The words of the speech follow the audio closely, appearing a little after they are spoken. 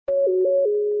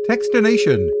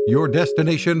Techstination, your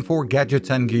destination for gadgets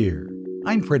and gear.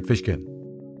 I'm Fred Fishkin.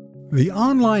 The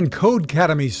online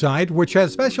Codecademy site, which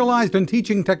has specialized in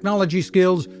teaching technology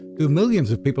skills to millions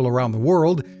of people around the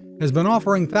world, has been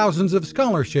offering thousands of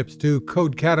scholarships to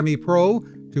Codecademy Pro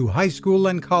to high school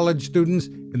and college students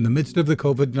in the midst of the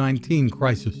COVID-19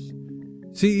 crisis.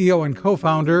 CEO and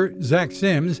co-founder Zach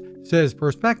Sims says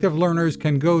prospective learners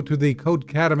can go to the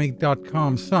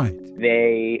Codecademy.com site.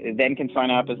 They then can sign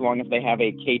up as long as they have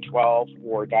a K-12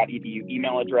 or .edu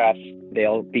email address.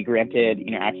 They'll be granted,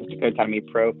 access to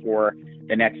Codecademy Pro for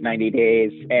the next 90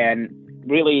 days. And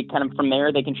really, kind of from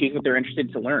there, they can choose what they're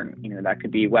interested to learn. That could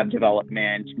be web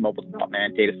development, mobile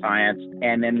development, data science,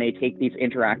 and then they take these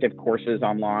interactive courses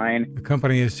online. The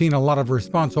company has seen a lot of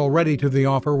response already to the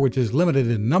offer, which is limited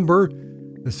in number.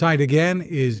 The site again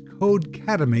is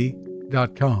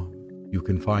Codecademy.com. You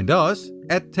can find us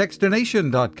at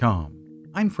Techstination.com.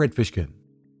 I'm Fred Fishkin.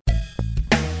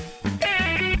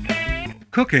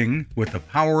 Cooking with the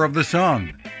power of the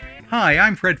sun. Hi,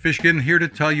 I'm Fred Fishkin, here to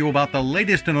tell you about the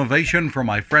latest innovation from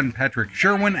my friend Patrick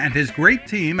Sherwin and his great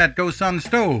team at GoSun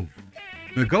Stove.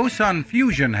 The GoSun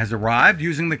Fusion has arrived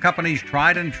using the company's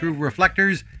tried and true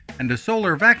reflectors and a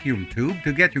solar vacuum tube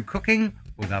to get you cooking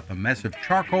without the mess of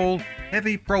charcoal,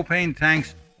 heavy propane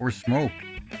tanks, or smoke.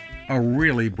 A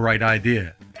really bright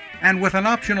idea. And with an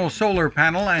optional solar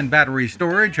panel and battery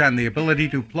storage and the ability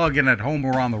to plug in at home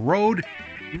or on the road,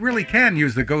 you really can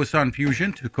use the GoSun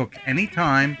Fusion to cook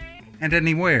anytime and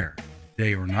anywhere,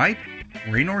 day or night,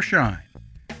 rain or shine.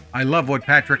 I love what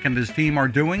Patrick and his team are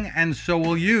doing, and so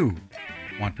will you.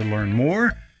 Want to learn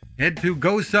more? Head to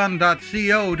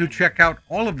gosun.co to check out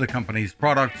all of the company's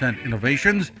products and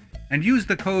innovations and use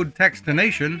the code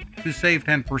Techstination to save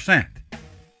 10%.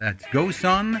 That's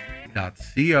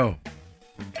gosun.co.